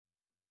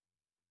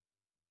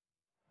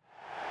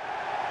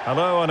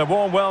Hello and a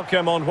warm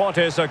welcome on what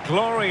is a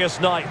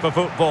glorious night for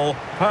football.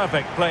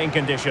 Perfect playing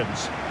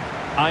conditions.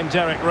 I'm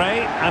Derek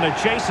Ray, and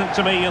adjacent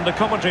to me in the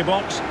commentary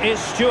box is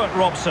Stuart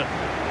Robson.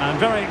 I'm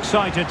very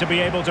excited to be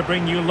able to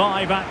bring you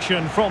live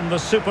action from the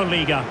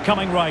Superliga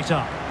coming right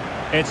up.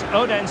 It's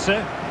Odense,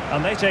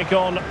 and they take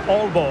on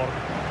Aalborg.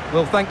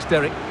 Well, thanks,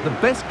 Derek. The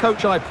best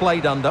coach I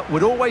played under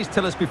would always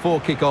tell us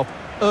before kick-off,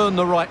 earn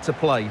the right to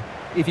play.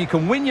 If you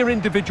can win your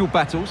individual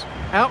battles,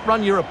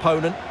 outrun your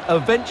opponent,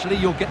 eventually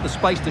you'll get the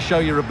space to show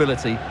your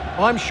ability.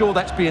 I'm sure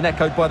that's being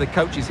echoed by the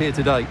coaches here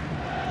today.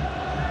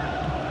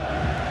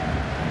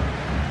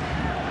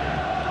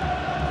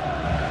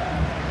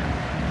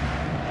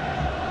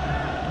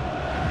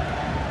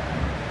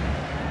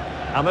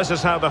 And this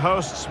is how the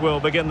hosts will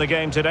begin the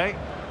game today.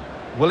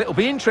 Well, it'll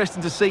be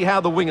interesting to see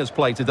how the wingers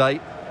play today.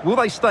 Will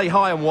they stay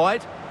high and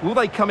wide? Will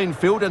they come in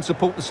field and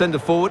support the centre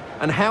forward?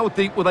 And how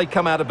deep will they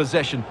come out of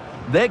possession?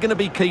 They're going to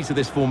be key to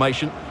this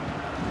formation.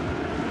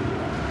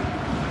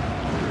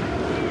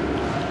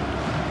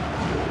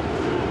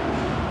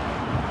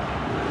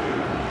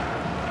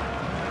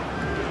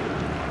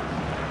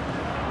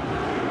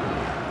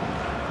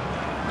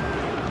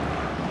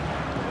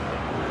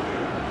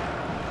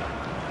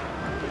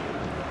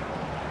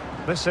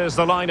 This is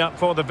the lineup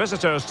for the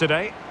visitors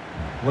today.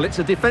 Well, it's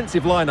a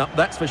defensive lineup,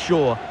 that's for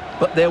sure.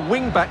 But their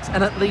wing-backs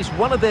and at least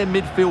one of their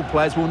midfield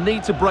players will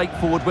need to break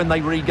forward when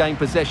they regain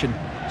possession,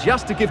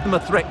 just to give them a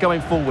threat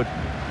going forward.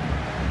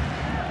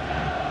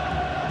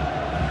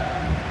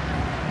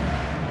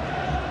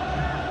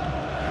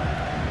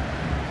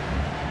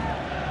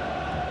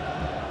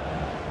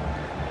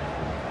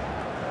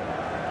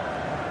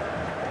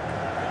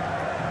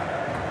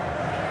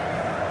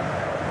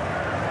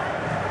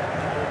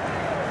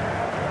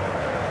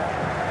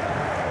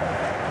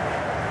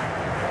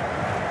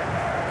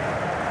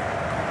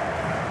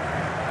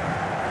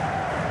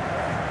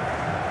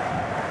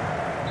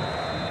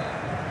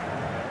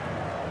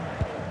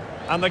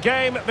 And the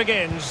game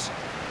begins.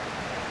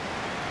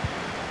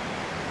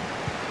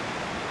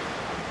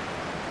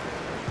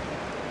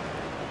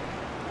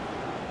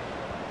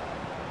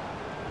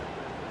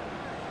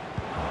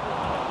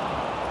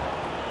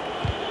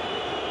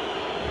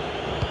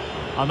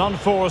 An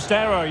unforced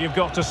error, you've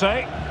got to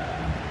say.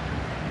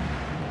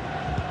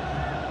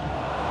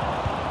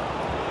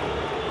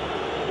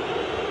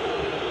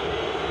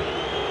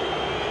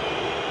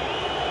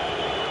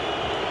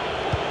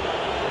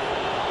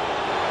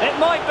 It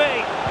might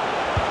be.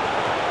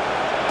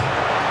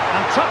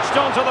 Touched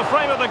onto the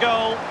frame of the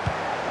goal.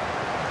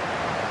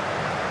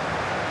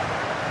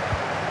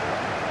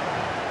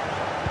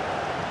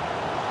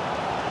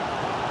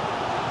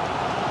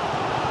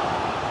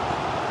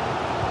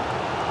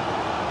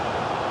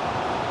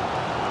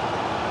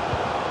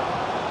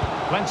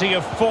 Plenty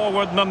of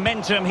forward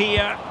momentum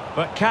here,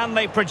 but can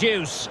they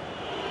produce?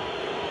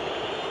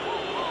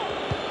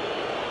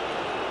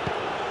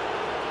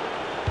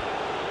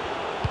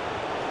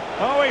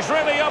 Oh, he's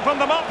really opened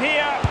them up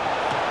here.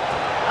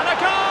 And a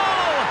goal!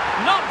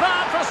 Not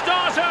bad for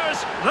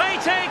starters. They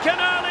take an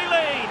early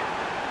lead.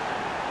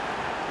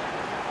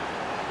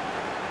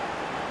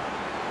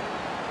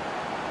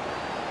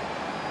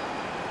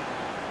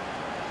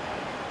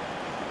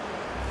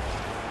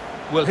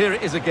 Well, here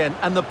it is again,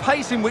 and the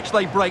pace in which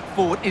they break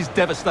forward is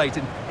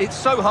devastating. It's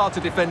so hard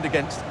to defend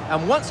against,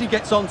 and once he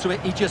gets onto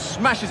it, he just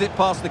smashes it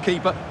past the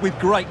keeper with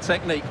great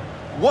technique.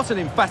 What an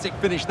emphatic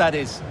finish that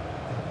is.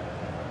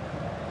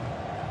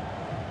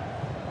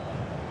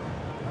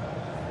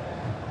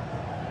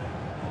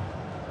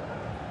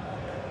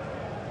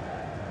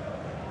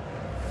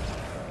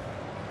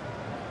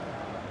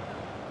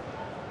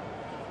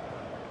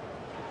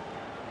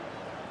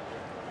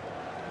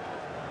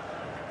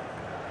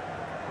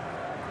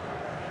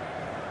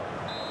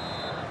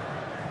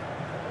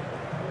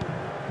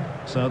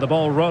 So the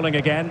ball rolling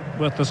again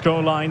with the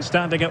scoreline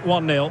standing at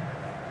 1-0.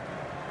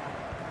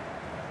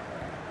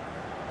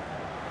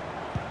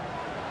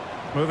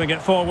 Moving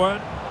it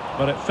forward,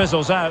 but it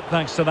fizzles out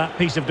thanks to that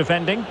piece of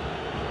defending.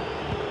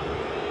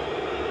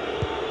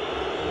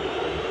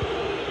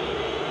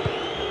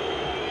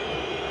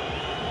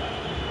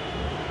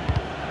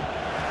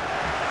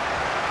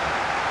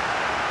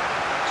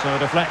 So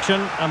deflection,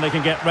 and they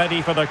can get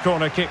ready for the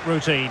corner kick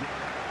routine.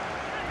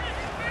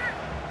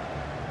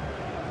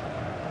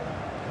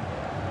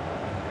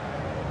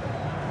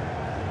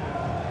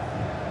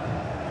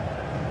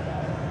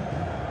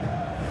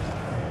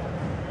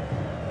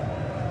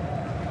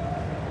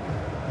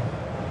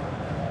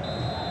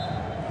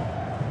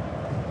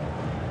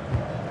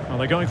 Well,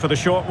 they're going for the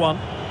short one.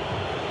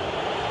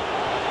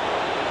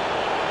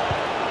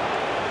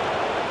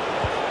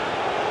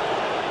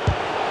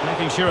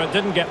 Making sure it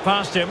didn't get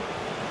past him.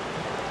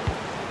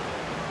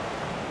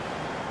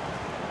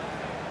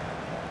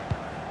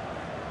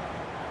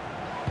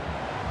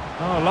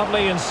 Oh,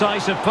 lovely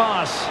incisive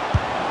pass.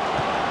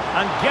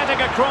 And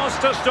getting across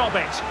to stop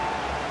it.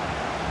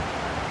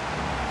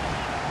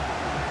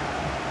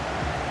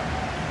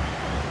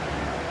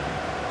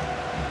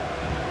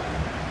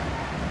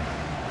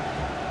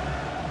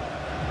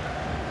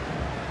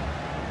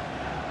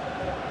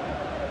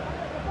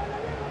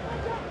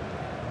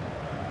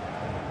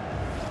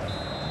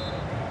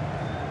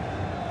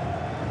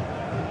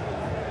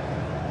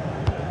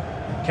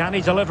 Can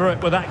he deliver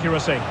it with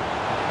accuracy?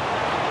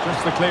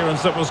 Just the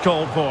clearance that was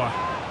called for.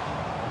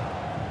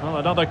 Well,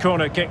 another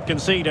corner kick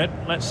conceded.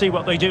 Let's see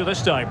what they do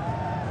this time.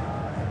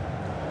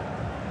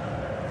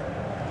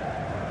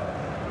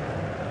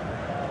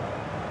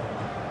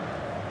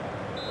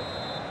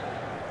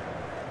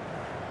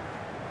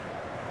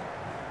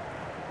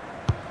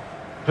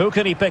 Who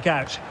can he pick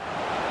out?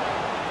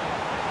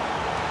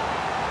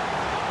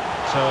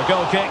 So a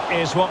goal kick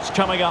is what's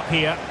coming up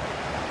here.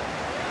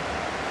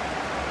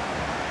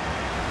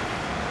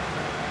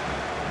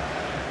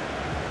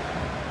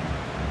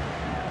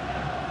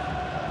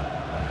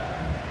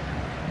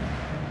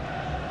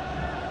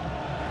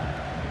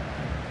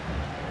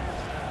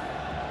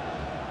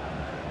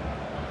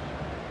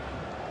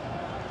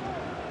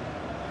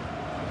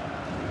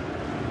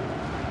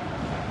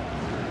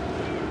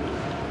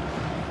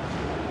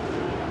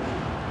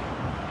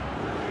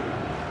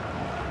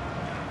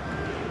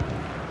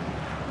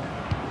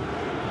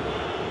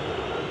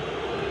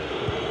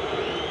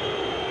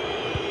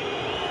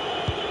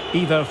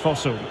 Either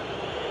Fosu.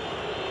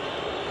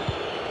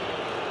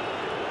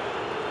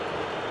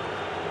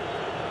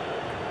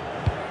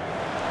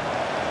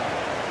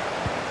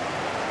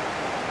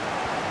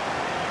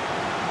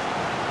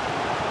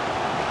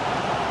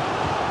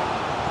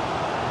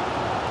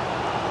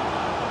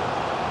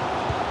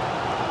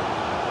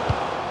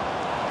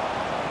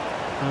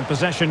 And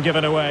possession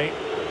given away.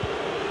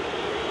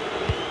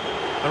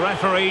 The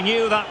referee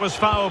knew that was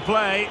foul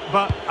play,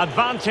 but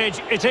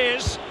advantage it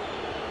is.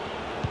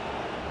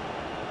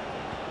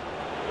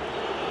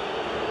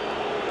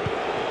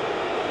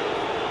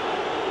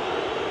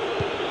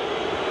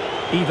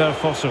 Either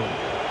Fosu.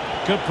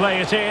 Could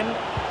play it in.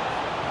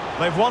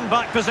 They've won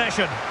back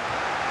possession.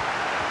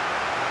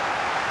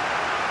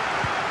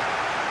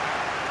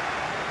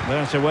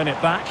 There to win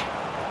it back.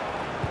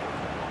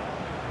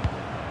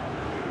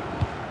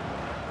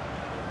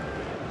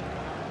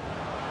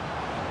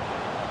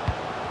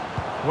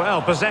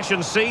 Well,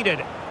 possession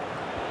ceded.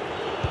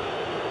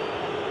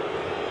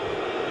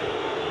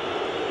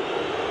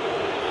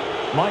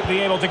 Might be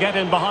able to get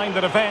in behind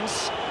the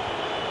defence.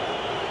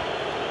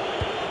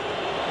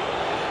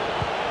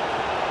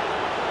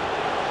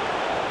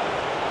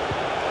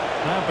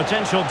 Now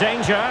potential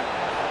danger.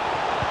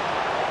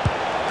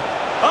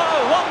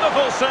 Oh,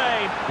 wonderful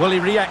save! Well, he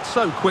reacts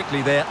so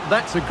quickly there.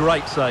 That's a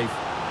great save.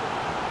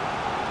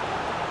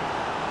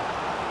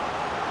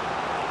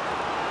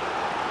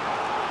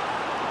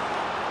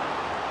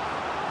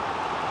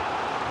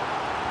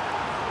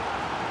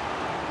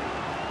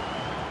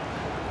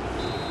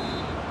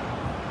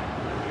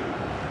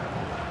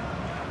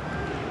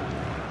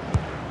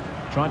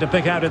 Trying to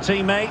pick out a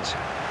teammate.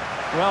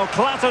 Well,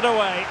 clattered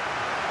away.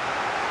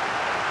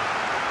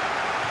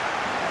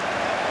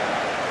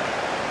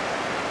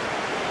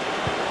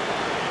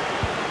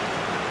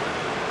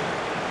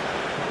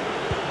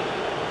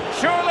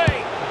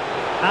 Surely!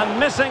 And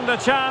missing the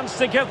chance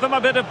to give them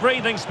a bit of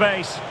breathing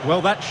space.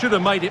 Well, that should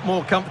have made it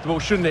more comfortable,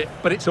 shouldn't it?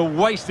 But it's a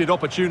wasted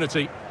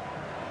opportunity.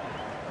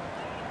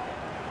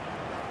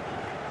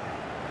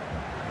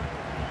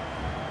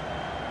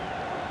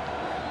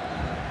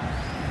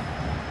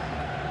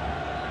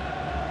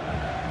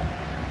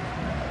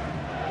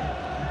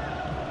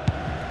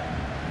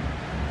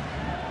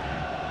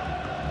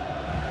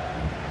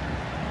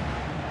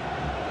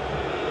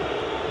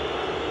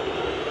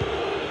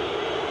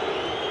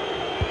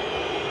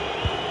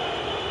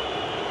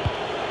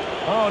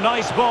 Oh,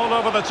 nice ball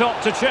over the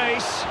top to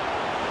chase.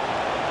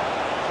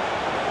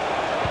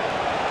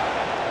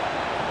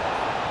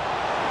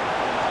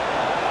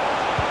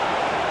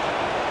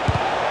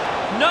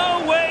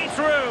 No way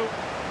through.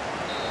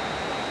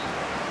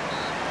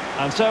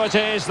 And so it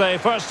is, the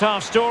first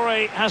half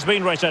story has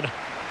been written.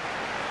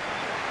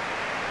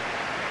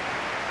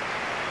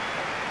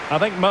 I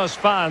think most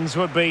fans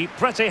would be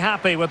pretty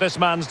happy with this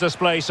man's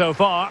display so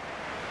far.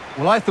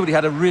 Well, I thought he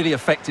had a really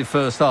effective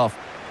first half.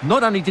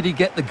 Not only did he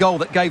get the goal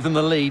that gave them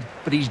the lead,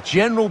 but his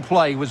general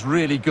play was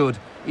really good.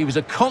 He was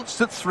a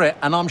constant threat,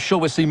 and I'm sure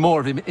we'll see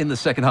more of him in the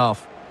second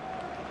half.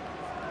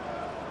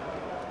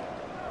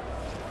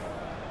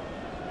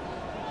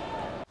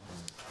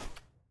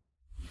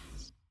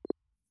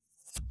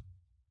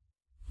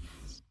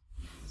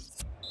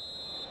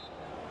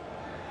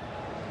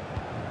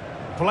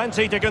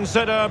 Plenty to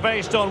consider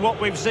based on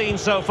what we've seen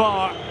so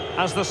far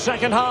as the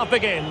second half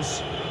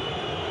begins.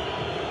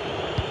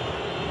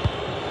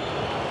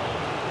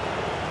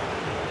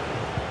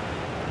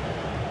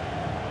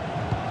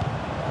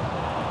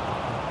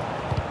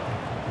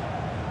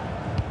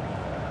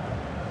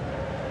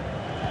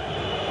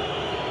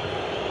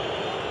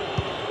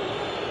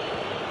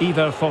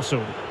 Either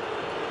Fosu.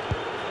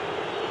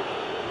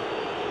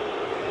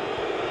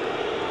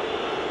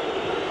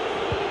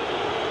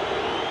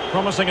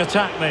 Promising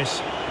attack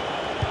this.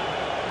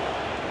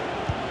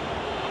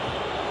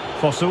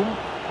 Fosu.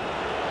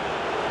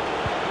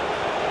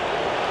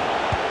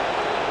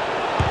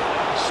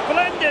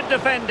 Splendid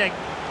defending.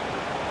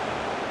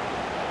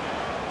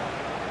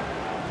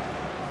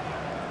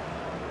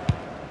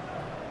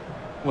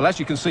 Well, as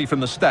you can see from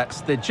the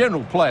stats, their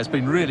general play has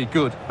been really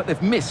good, but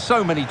they've missed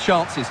so many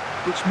chances,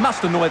 which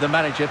must annoy the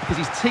manager because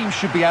his team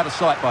should be out of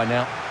sight by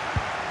now.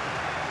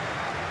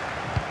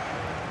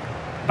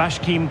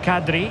 Bashkim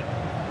Kadri.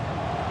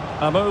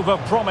 A move of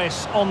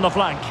promise on the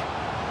flank.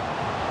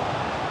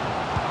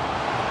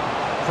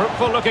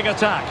 Fruitful looking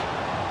attack.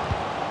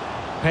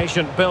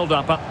 Patient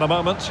build-up at the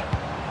moment.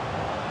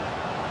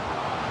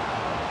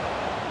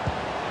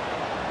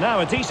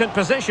 Now a decent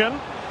position.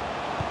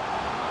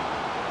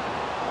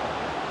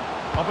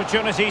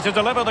 Opportunity to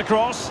deliver the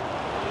cross.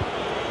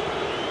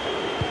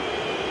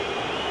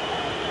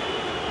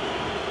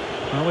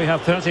 Well, we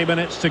have 30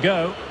 minutes to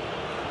go.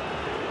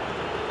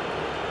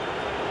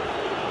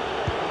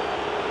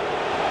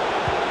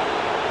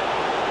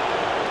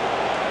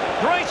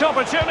 Great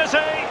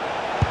opportunity.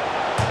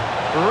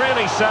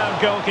 Really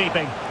sound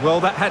goalkeeping.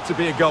 Well, that had to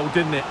be a goal,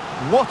 didn't it?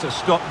 What a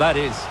stop that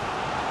is.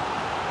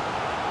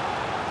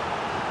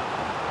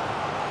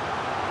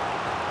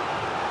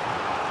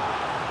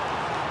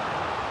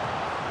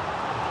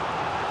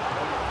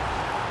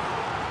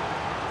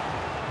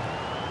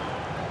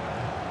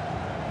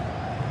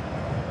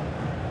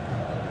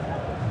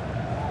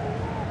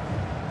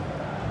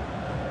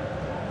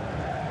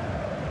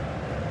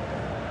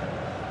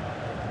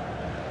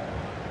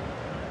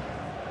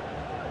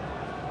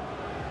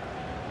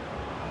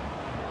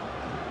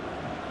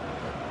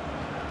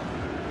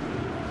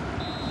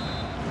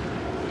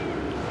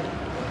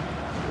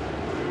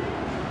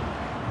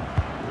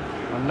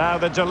 And now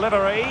the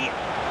delivery.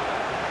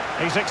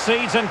 He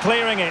succeeds in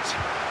clearing it.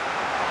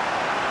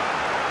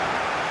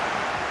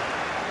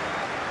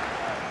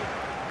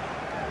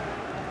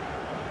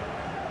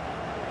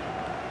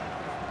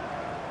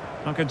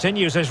 And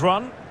continues his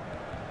run.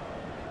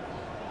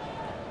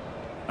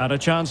 And a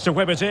chance to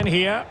whip it in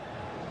here.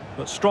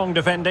 But strong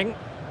defending.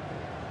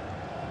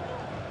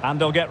 And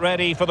they'll get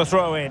ready for the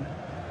throw-in.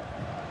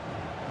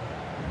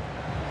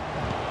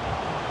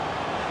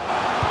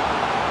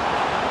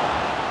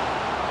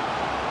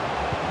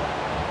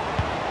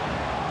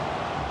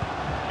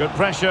 Good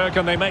pressure.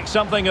 Can they make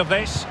something of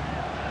this?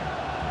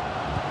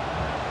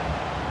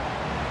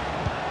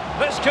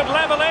 This could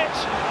level it.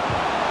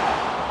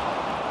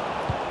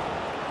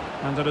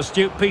 And an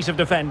astute piece of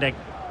defending.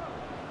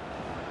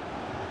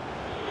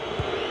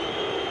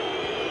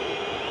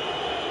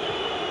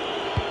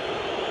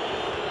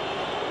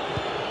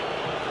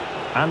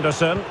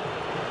 Anderson.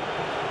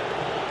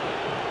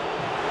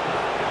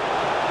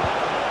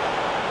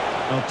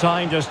 Well,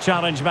 time just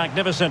challenged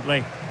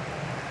magnificently.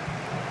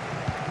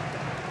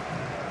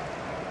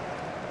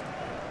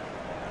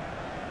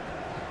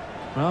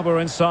 Well, we're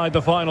inside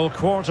the final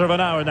quarter of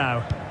an hour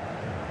now.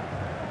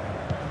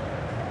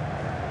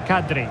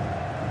 Kadri.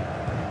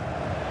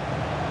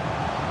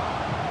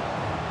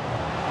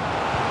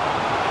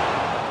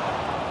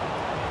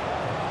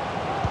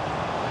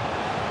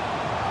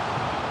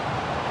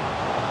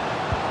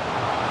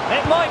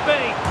 It might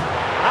be.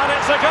 And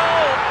it's a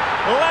goal.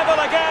 Level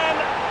again.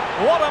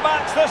 What a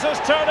match this is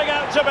turning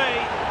out to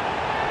be.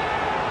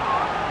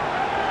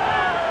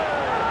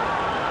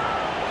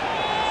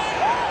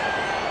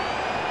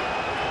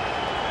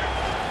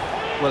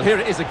 Well, here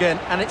it is again,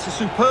 and it's a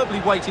superbly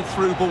weighted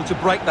through ball to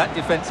break that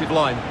defensive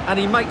line. And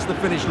he makes the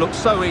finish look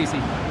so easy.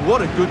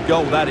 What a good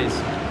goal that is.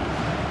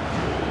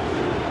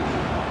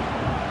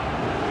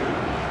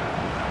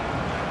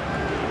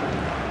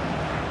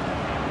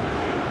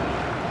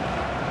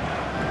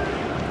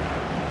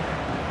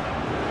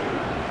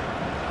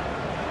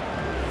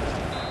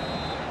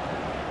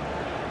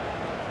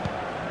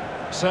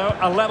 So,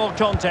 a level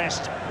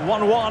contest,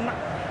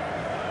 1-1.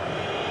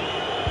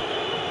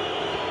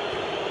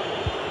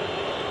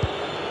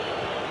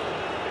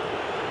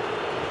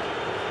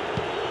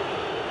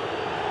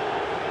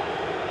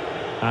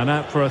 And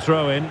out for a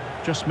throw-in,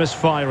 just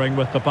misfiring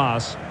with the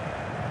pass.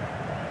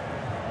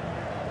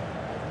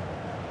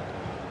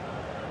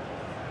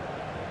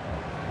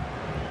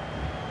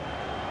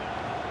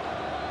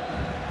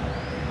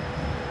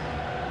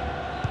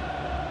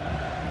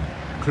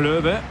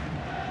 Klöbe.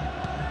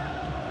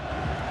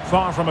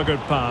 Far from a good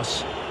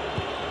pass.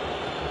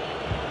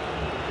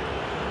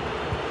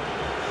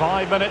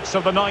 5 minutes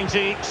of the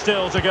 90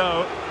 still to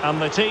go,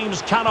 and the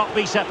teams cannot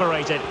be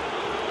separated.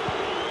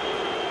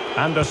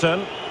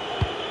 Anderson.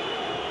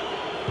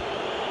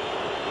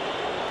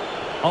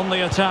 On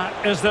the attack,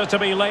 is there to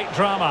be late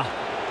drama?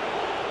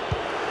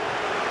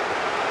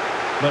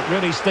 But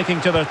really sticking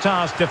to their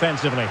task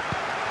defensively.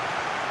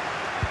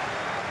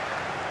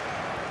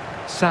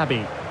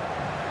 Sabi.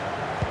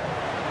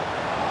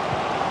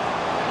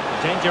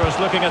 Dangerous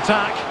looking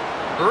attack.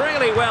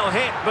 Really well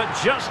hit, but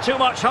just too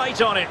much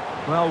height on it.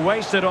 Well,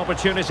 wasted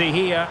opportunity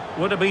here.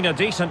 Would have been a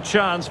decent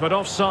chance, but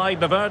offside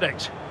the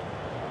verdict.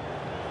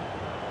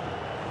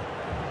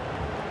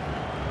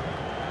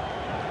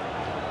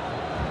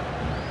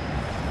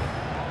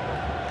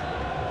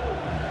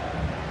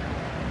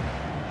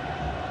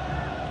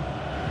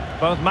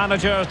 Both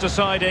managers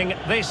deciding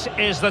this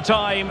is the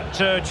time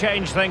to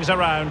change things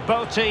around.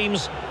 Both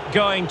teams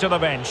going to the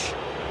bench.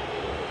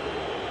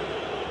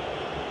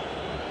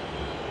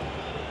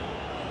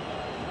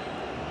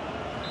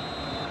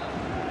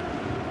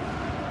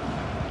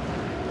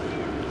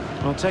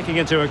 Well, taking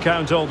into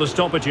account all the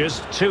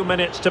stoppages, 2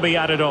 minutes to be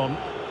added on.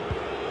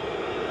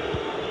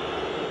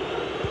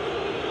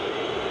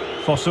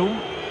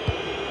 Fossum.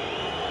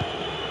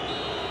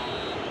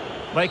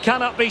 They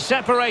cannot be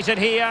separated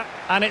here,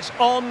 and it's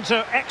on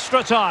to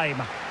extra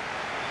time.